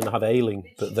Harrison and I had Ayling,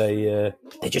 but they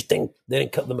just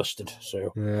didn't cut the mustard.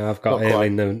 So Yeah, I've got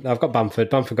Ayling. I've got Bamford.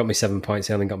 Bamford got me 7 points.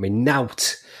 Ayling got me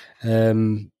nout.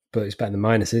 But it's better than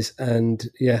minuses. And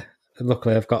yeah,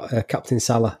 luckily I've got Captain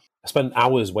Salah. I spent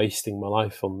hours wasting my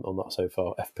life on that so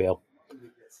far. FPL,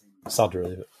 sad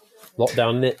really. But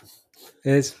lockdown in it.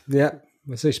 It is, yeah.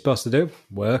 What's he supposed to do?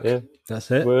 Work. Yeah. That's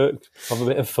it. Work, have a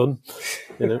bit of fun,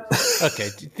 you know. Okay,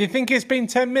 do you think it's been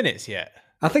 10 minutes yet?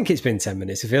 I think it's been 10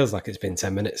 minutes. It feels like it's been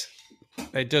 10 minutes.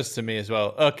 It does to me as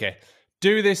well. Okay,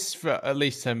 do this for at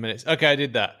least 10 minutes. Okay, I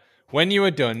did that. When you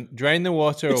are done, drain the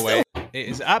water away. It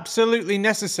is absolutely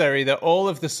necessary that all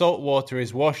of the salt water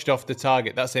is washed off the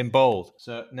target. That's in bold.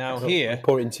 So now here,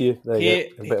 Pour it into you. There you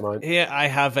go. A bit of mine. here I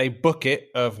have a bucket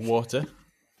of water.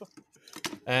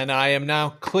 And I am now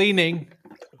cleaning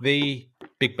the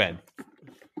Big Ben.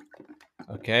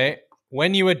 Okay.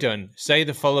 When you are done, say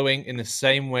the following in the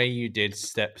same way you did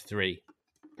step 3.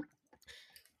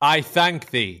 I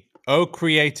thank thee, O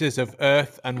creators of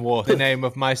earth and water, in the name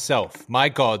of myself, my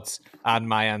gods, and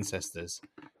my ancestors.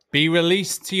 Be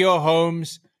released to your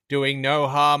homes, doing no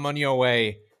harm on your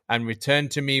way, and return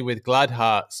to me with glad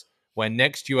hearts when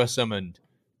next you are summoned.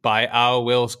 By our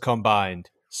wills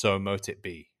combined, so mote it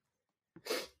be.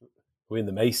 We're in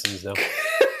the Masons now.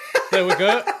 There we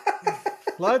go.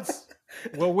 Lads,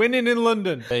 we're winning in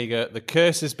London. There you go. The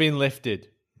curse has been lifted.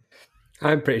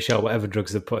 I'm pretty sure whatever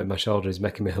drugs they've put in my shoulder is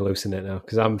making me hallucinate now,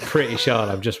 because I'm pretty sure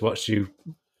I've just watched you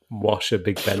wash a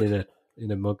Big Ben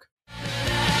in a mug.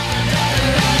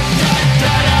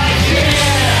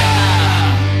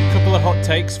 Couple of hot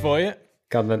takes for you.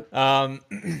 God, then.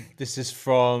 This is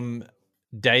from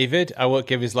David. I won't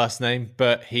give his last name,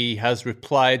 but he has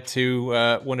replied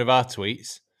to one of our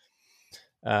tweets.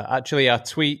 Actually, our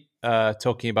tweet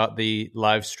talking about the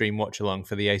live stream watch along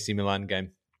for the AC Milan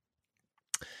game.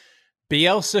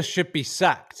 Bielsa should be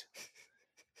sacked.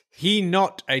 He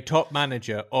not a top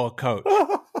manager or coach.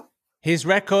 His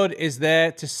record is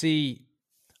there to see.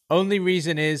 Only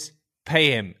reason is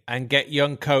pay him and get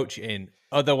young coach in.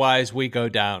 Otherwise, we go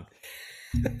down.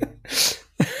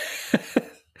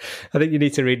 I think you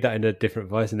need to read that in a different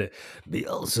voice, isn't it?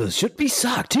 Bielsa should be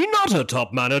sacked. He's not a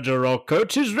top manager or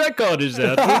coach. His record is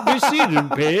there to be seen and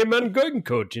pay him and going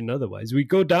coaching. Otherwise, we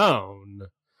go down.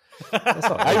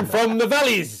 I'm from the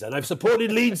valleys, and I've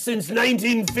supported Leeds since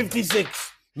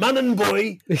 1956. Man and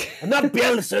boy, and that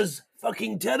Bielsa's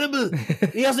fucking terrible.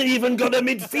 He hasn't even got a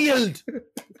midfield.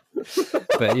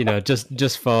 But, you know,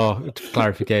 just for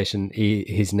clarification,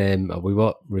 his name, we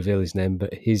won't reveal his name,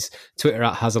 but his Twitter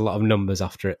has a lot of numbers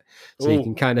after it. So you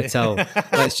can kind of tell.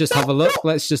 Let's just have a look.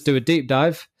 Let's just do a deep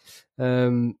dive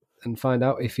and find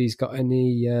out if he's got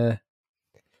any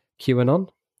QAnon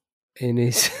in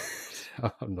his...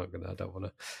 I'm not going to, I don't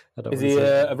want to. Is he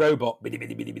a robot? Biddy,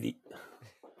 biddy, biddy, biddy.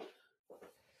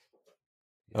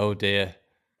 Oh, dear.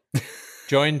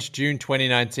 Joined June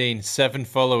 2019, 7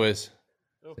 followers.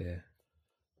 Yeah.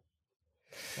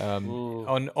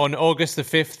 On August the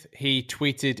 5th, he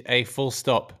tweeted a full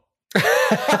stop.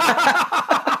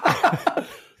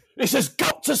 This has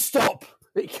got to stop.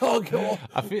 It can't go on.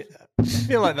 I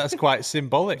feel like that's quite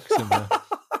symbolic somehow.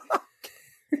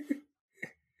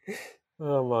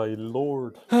 Oh my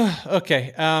lord.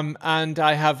 Okay, and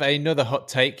I have another hot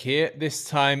take here. This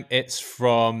time it's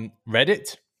from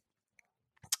Reddit.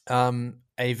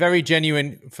 A very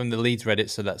genuine, from the Leeds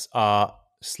Reddit, so that's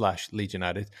r/Leeds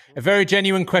United. A very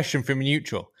genuine question from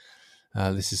Neutral.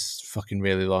 This is fucking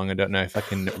really long. I don't know if I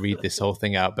can read this whole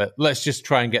thing out, but let's just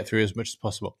try and get through as much as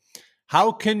possible.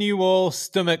 How can you all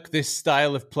stomach this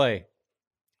style of play?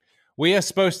 We are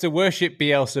supposed to worship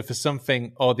Bielsa for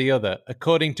something or the other,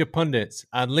 according to pundits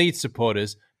and Leeds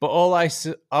supporters, but all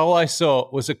I saw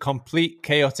was a complete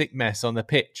chaotic mess on the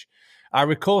pitch. I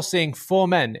recall seeing 4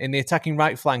 men in the attacking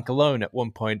right flank alone at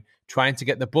one point trying to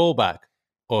get the ball back,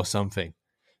 or something.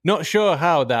 Not sure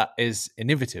how that is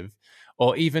innovative,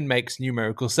 or even makes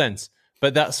numerical sense,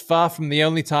 but that's far from the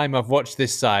only time I've watched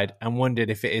this side and wondered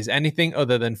if it is anything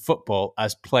other than football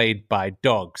as played by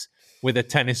dogs, with a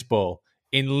tennis ball,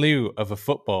 in lieu of a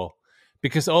football.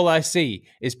 Because all I see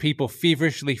is people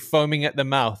feverishly foaming at the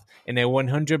mouth in a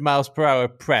 100 miles per hour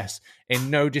press in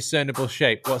no discernible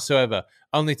shape whatsoever,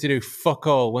 only to do fuck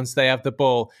all once they have the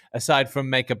ball, aside from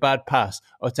make a bad pass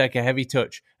or take a heavy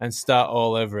touch and start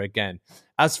all over again.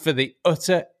 As for the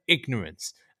utter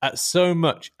ignorance at so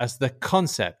much as the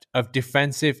concept of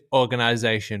defensive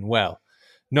organisation, well,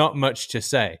 not much to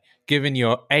say, given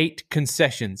your 8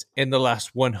 concessions in the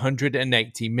last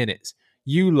 180 minutes.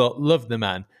 You lot love the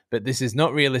man, but this is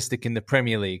not realistic in the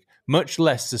Premier League, much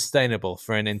less sustainable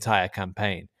for an entire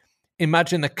campaign.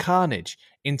 Imagine the carnage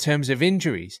in terms of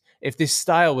injuries if this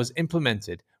style was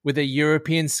implemented with a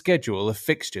European schedule of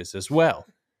fixtures as well.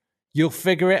 You'll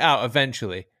figure it out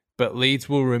eventually, but Leeds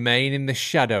will remain in the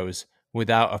shadows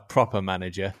without a proper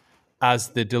manager, as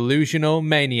the delusional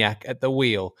maniac at the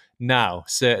wheel now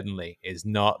certainly is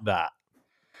not that.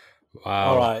 Wow.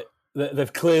 All right.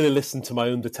 They've clearly listened to my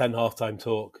under 10 halftime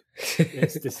talk.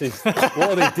 This is what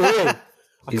are they doing?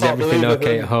 Is everything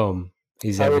okay at home?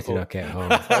 Is everything okay at home?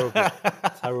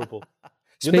 Terrible.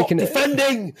 You're Speaking not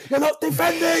defending. You're not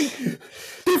defending.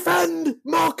 Defend.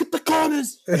 Mark at the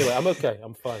corners. Anyway, I'm okay.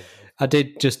 I'm fine. I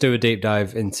did just do a deep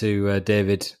dive into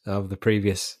David of the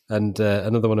previous and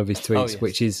another one of his tweets,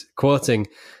 which is quoting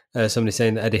somebody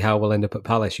saying that Eddie Howe will end up at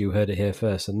Palace. You heard it here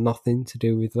first, and nothing to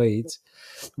do with Leeds.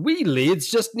 We Leeds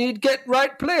just need get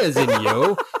right players in,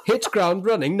 yo. Hit ground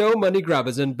running, no money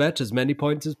grabbers, and bet as many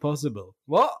points as possible.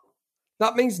 What?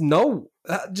 That means no.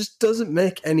 That just doesn't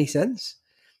make any sense.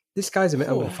 This guy's I'm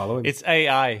going to follow him. It's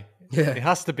AI. Yeah. It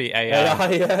has to be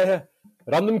AI. Yeah.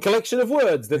 Random collection of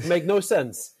words that make no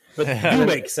sense. But do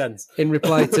make sense. In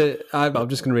reply to, I'm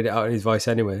just going to read it out in his voice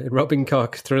anyway. Robin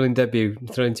Koch, thrilling debut,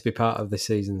 thrilling to be part of this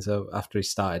season. So after he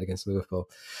started against Liverpool,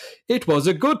 it was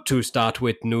a good to start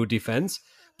with new defence.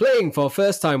 Playing for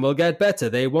first time will get better.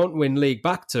 They won't win league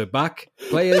back to back.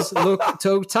 Players look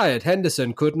too tired.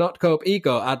 Henderson could not cope.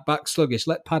 Ego at back sluggish.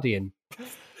 Let Paddy in.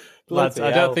 Lads,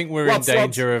 I don't think we're in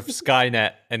danger of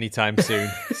Skynet anytime soon.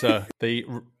 So the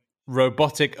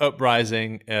robotic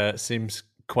uprising seems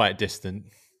quite distant.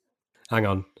 Hang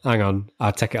on.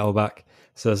 I'll take it all back.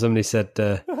 So somebody said,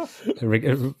 talking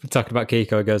about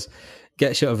Kiko, goes,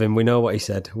 get shut of him. We know what he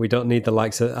said. We don't need the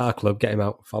likes of our club. Get him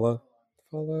out. Follow.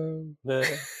 Cheers,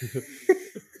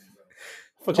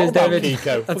 David.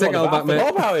 Kiko. I'll take it all back, mate.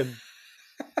 What about him?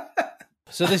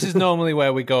 So this is normally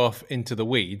where we go off into the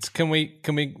weeds. Can we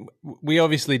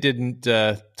obviously didn't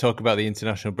talk about the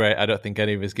international break. I don't think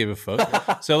any of us give a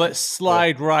fuck. So let's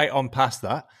slide right on past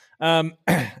that.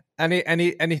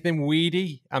 Anything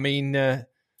weedy? I mean,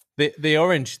 the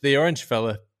orange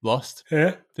fella lost,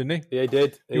 Yeah. didn't he? Yeah, he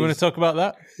did. You want to talk about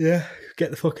that? Yeah.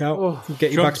 Get the fuck out. Oh,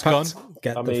 Get your Trump's bags packed.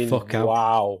 Get the fuck out.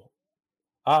 Wow.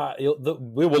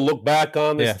 We will look back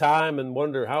on this Yeah. time and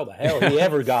wonder how the hell he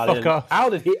ever got Fuck in. off. How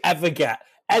did he ever get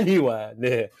anywhere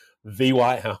near the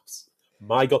White House?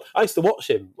 My God. I used to watch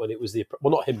him when it was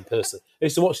not him personally. I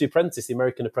used to watch The Apprentice, The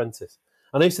American Apprentice.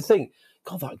 And I used to think,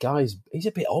 God, that he's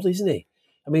a bit odd, isn't he?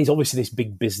 I mean, he's obviously this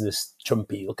big business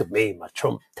Trumpy. Look at me, my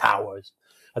Trump towers.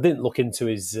 I didn't look into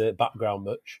his background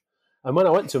much. And when I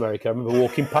went to America, I remember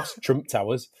walking past Trump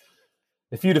towers.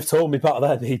 If you'd have told me back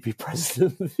then he'd be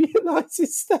president of the United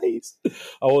States,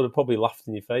 I would have probably laughed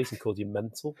in your face and called you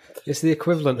mental. It's the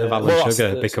equivalent of Alan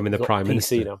Sugar becoming the Prime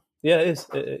Minister. Now. Yeah, it is.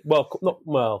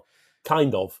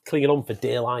 Kind of. Clinging on for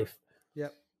dear life.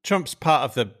 Trump's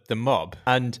part of the mob,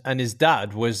 and his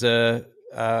dad was a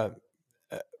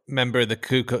member of the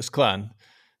Ku Klux Klan.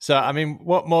 So, I mean,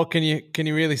 what more can you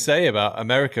really say about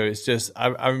America? It's just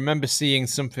I remember seeing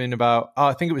something about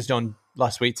I think it was John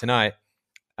last week tonight,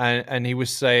 and he was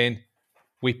saying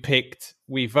we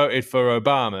voted for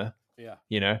Obama,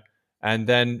 and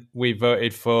then we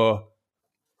voted for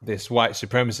this white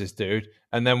supremacist dude,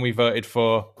 and then we voted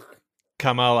for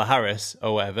Kamala Harris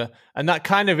or whatever, and that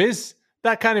kind of is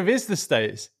the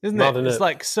States, isn't it? It's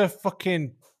like so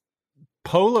fucking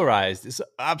polarized. It's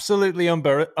absolutely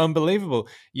unbelievable.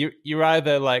 You're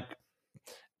either like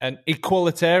an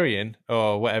equalitarian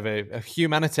or whatever, a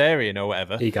humanitarian or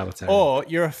whatever, egalitarian, or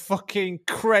you're a fucking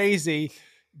crazy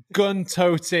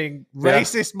gun-toting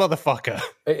racist motherfucker.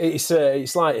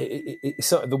 It's like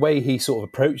the way he sort of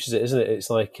approaches it, isn't it? It's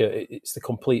like it's the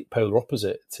complete polar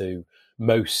opposite to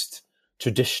most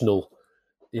traditional,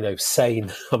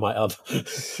 sane, I might add,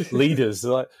 leaders.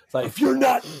 It's like, if you're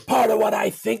not part of what I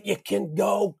think, you can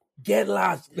go get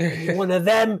lost. You're one of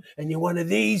them, and you're one of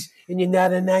these, and you're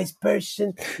not a nice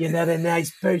person. You're not a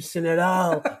nice person at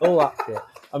all. All that shit.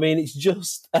 I mean, it's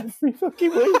just every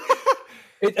fucking week.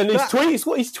 And his tweets,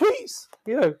 what his tweets,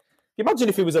 imagine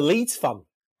if he was a Leeds fan.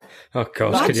 Oh,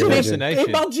 God, could you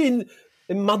imagine?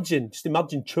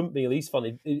 Imagine Trump being a Leeds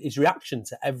fan, his reaction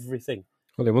to everything.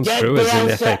 Well, he once threw us in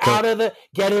the FA Cup.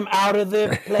 Get him out of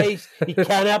the place. He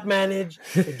cannot manage.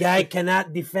 The guy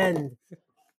cannot defend. It'd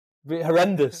be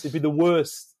horrendous. It'd be the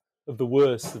worst of the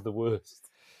worst of the worst.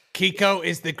 Kiko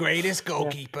is the greatest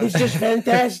goalkeeper. He's just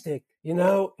fantastic.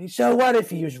 So what if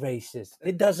he was racist?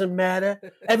 It doesn't matter.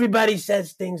 Everybody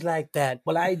says things like that.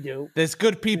 Well, I do. There's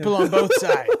good people on both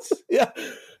sides. Yeah.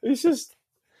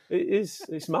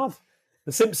 It's mad.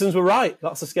 The Simpsons were right.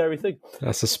 That's a scary thing.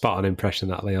 That's a spot on impression,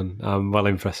 that, Leon. I'm well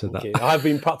impressed with that. Okay. I've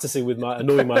been practicing with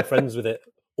annoying my friends with it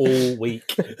all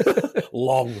week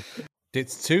long.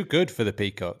 It's too good for the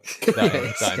peacock,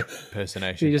 that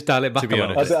impersonation. You just dial it back. To be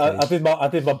honest, I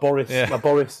did my Boris. Yeah. My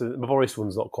Boris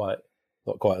one's not quite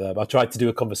there. But I tried to do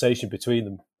a conversation between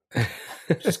them,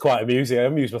 which is quite amusing. I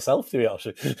amused myself doing it,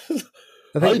 actually.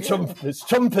 It's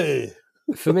Trumpy.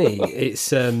 For me,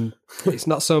 it's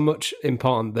not so much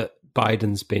important that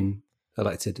Biden's been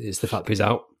elected; it's the fact that he's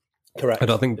out. Correct. I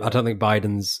don't think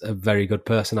Biden's a very good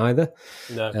person either.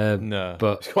 No,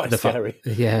 but it's quite scary.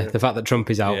 The fact that Trump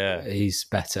is out, he's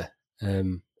better.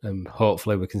 And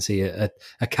hopefully we can see a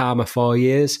calmer 4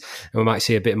 years, and we might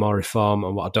see a bit more reform.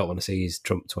 And what I don't want to see is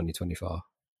Trump 2024.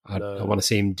 I want to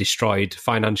see him destroyed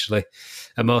financially,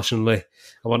 emotionally.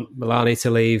 I want Melania to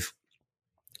leave.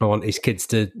 I want his kids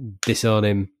to disown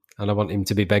him, and I want him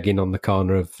to be begging on the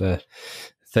corner of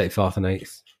 34th and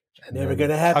 8th. Never going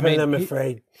to happen, I'm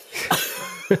afraid.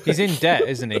 He's in debt,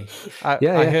 isn't he?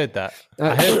 I heard that.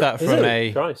 I heard that from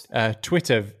a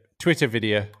Twitter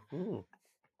video. Ooh.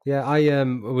 Yeah, I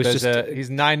was he's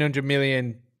 $900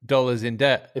 million in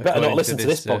debt. You better not listen to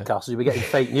this podcast, or you'll be getting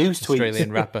fake news tweets.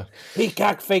 Australian rapper.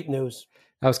 Peacock fake news.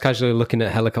 I was casually looking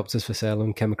at helicopters for sale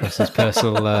and came across his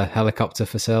personal helicopter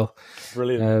for sale.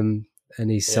 Brilliant.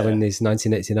 And he's selling his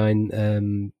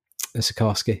 1989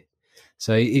 Sikorsky.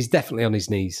 So he's definitely on his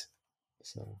knees.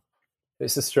 So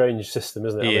it's a strange system,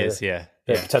 isn't it? He is, yeah.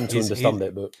 I tend to understand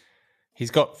it, but he's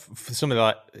got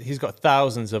he's got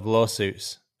thousands of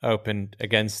lawsuits opened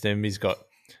against him. He's got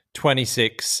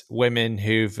 26 women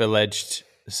who've alleged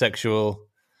sexual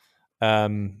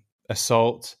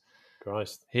assault.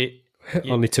 Christ.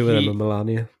 Only two of them are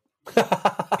Melania.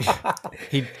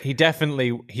 he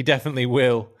definitely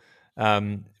will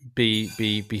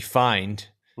be fined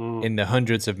in the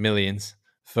hundreds of millions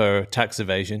for tax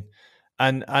evasion.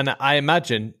 And I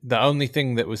imagine the only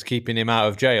thing that was keeping him out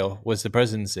of jail was the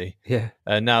presidency. Yeah.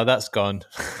 And now that's gone.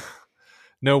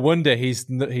 No wonder he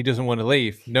doesn't want to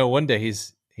leave. No wonder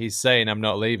he's saying, I'm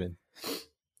not leaving.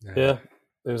 Yeah.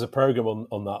 There was a program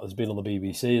on that that's been on the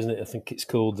BBC, isn't it? I think it's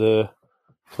called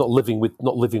not living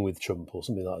with Trump or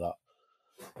something like that.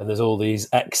 And there's all these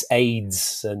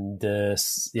ex-aides and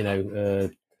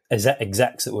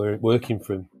execs that were working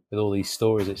for him with all these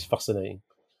stories. It's fascinating,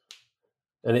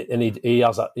 and he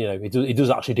has that, he does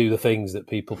actually do the things that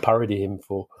people parody him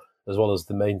for, as well as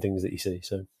the main things that you see.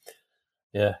 So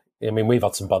yeah, I mean, we've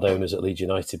had some bad owners at Leeds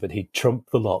United, but he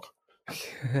trumped the lot.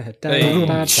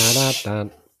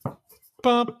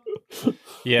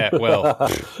 Yeah, well,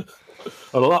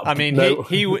 I mean, no.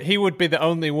 he would be the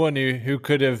only one who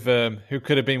could have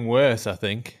been worse. I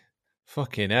think.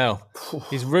 Fucking hell,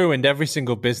 he's ruined every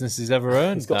single business he's ever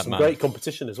earned. He's got some great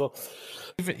competition as well.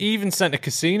 He even sent a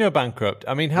casino bankrupt.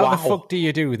 I mean, how the fuck do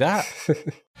you do that?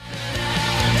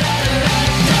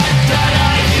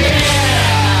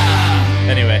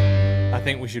 Anyway, I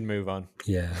think we should move on.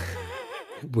 Yeah,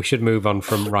 we should move on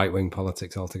from right-wing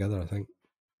politics altogether, I think.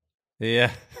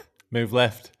 Yeah, move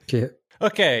left. Yeah.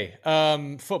 Okay,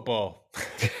 football.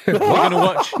 We're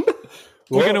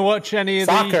gonna watch any of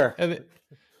soccer.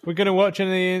 We're gonna watch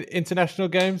any international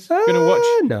games. We're gonna watch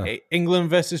England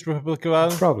versus Republic of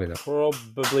Ireland. Probably not.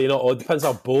 Probably not. Or it depends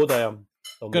how bored I am.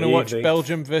 Gonna watch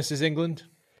Belgium versus England.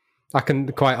 I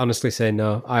can quite honestly say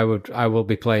no. I will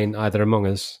be playing either Among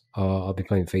Us or I'll be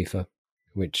playing FIFA,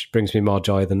 which brings me more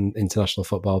joy than international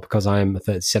football because I am a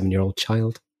 37-year-old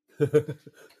child.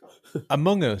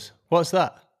 Among Us, what's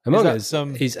that? Among Us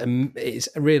it's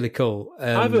really cool.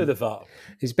 I've heard of that.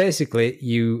 It's basically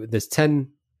there's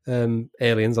 10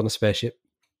 aliens on a spaceship,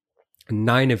 and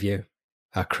 9 of you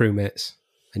are crewmates,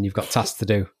 and you've got tasks to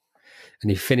do.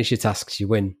 And if you finish your tasks, you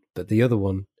win. But the other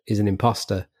one is an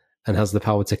imposter and has the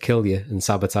power to kill you and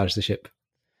sabotage the ship.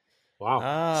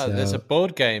 Wow. There's a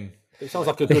board game. It sounds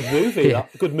like a good movie. Yeah.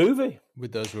 A good movie.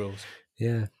 With those rules.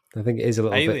 Yeah, I think it is a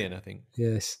little Alien, bit. I think.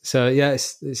 Yes. So, yeah,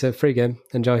 it's a free game.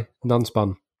 Enjoy.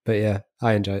 Non-spawn. But, yeah,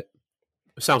 I enjoy it.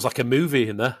 It sounds like a movie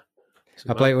in there.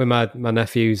 I play it with my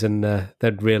nephews, and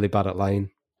they're really bad at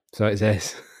lying. So it's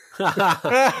ace.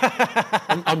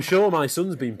 I'm sure my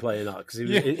son's been playing that because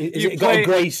it got a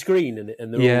grey screen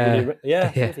and they're all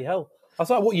bloody hell. I was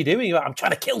like, "What are you doing?" He's like, "I'm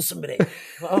trying to kill somebody." Like,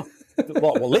 oh,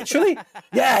 what? Literally?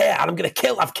 Yeah. And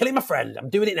I'm killing my friend. I'm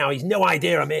doing it now. He's no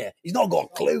idea I'm here. He's not got a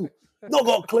clue. Not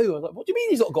got a clue. I was like, "What do you mean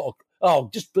he's not got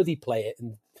just bloody play it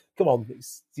and come on."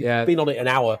 He's been on it an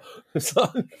hour. I'm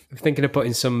thinking of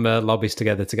putting some lobbies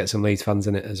together to get some Leeds fans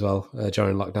in it as well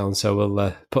during lockdown. So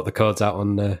we'll put the codes out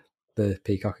on the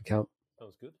Peacock account.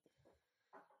 Sounds good.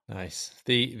 Nice.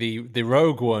 The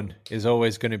rogue one is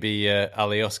always going to be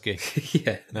Alioski.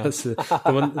 Yeah, that's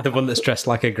the one that's dressed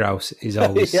like a grouse. Is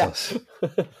always sus.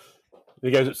 He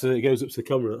goes up to the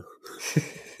camera,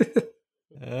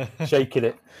 shaking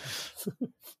it.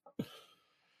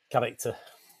 Character.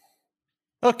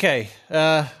 Okay,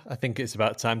 I think it's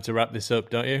about time to wrap this up,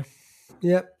 don't you?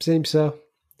 Yep, seems so.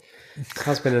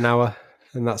 Has been an hour.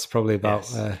 And that's probably about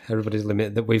everybody's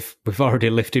limit. That we've already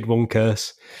lifted one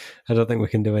curse. I don't think we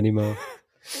can do any more.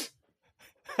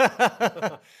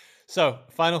 So,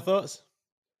 final thoughts,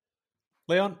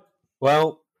 Leon?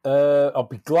 Well, I'll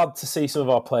be glad to see some of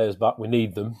our players back. We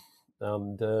need them,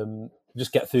 and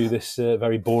just get through this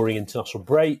very boring international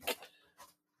break.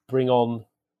 Bring on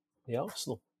the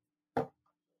Arsenal.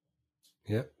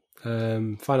 Yep.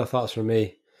 Final thoughts from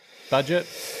me. Budget.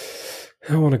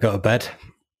 I want to go to bed.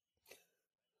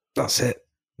 That's it.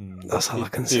 That's all I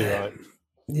can say. Right.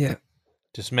 Yeah.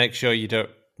 Just make sure you don't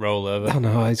roll over. I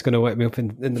know he's going to wake me up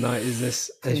in the night. Is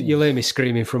this? You'll hear me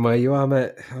screaming from where you are,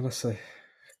 mate. Honestly,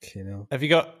 Have you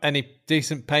got any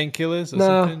decent painkillers or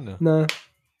something?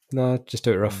 No. Just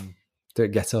do it rough. Do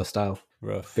it ghetto style.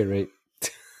 Rough. Be right.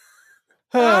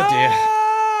 Oh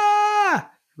dear.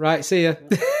 Right. See ya.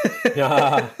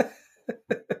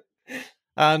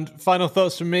 And final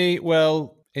thoughts from me.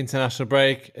 Well, international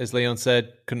break, as Leon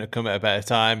said, couldn't have come at a better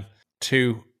time.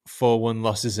 2 4-1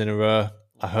 losses in a row.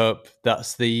 I hope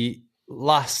that's the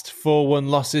last 4-1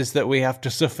 losses that we have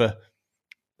to suffer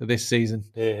this season.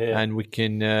 Yeah. And we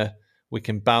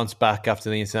can bounce back after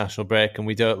the international break, and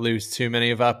we don't lose too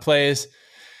many of our players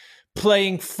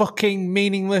playing fucking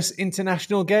meaningless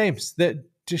international games that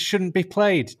just shouldn't be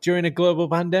played during a global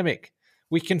pandemic.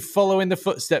 We can follow in the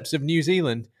footsteps of New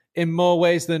Zealand in more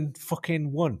ways than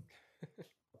fucking one.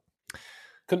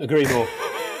 Couldn't agree more.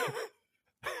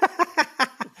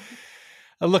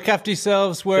 Look after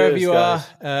yourselves wherever Cheers, you guys.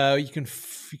 are. You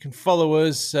can follow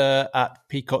us at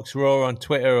Peacock's Roar on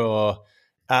Twitter or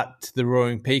at The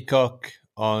Roaring Peacock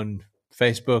on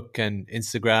Facebook and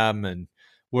Instagram, and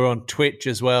we're on Twitch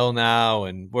as well now,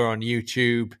 and we're on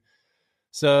YouTube.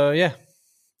 So yeah,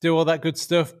 do all that good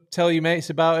stuff. Tell your mates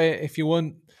about it if you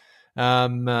want.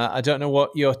 I don't know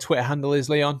what your Twitter handle is,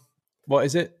 Leon. What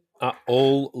is it? At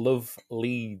All Love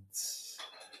Leeds.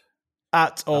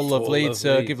 At All Love Leeds.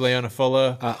 So give Leon a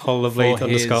follow. At All Love Leeds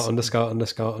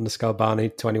 __ Barney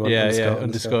 21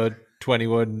 underscore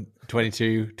 21,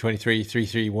 22, 23,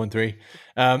 33,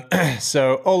 13.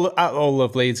 So at All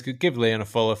Love Leeds, give Leon a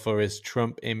follow for his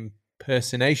Trump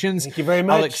impersonations. Thank you very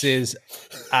much. Alex is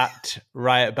at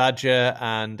Riot Badger,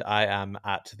 and I am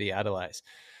at The Adelites.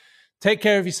 Take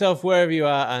care of yourself wherever you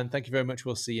are, and thank you very much.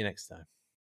 We'll see you next time.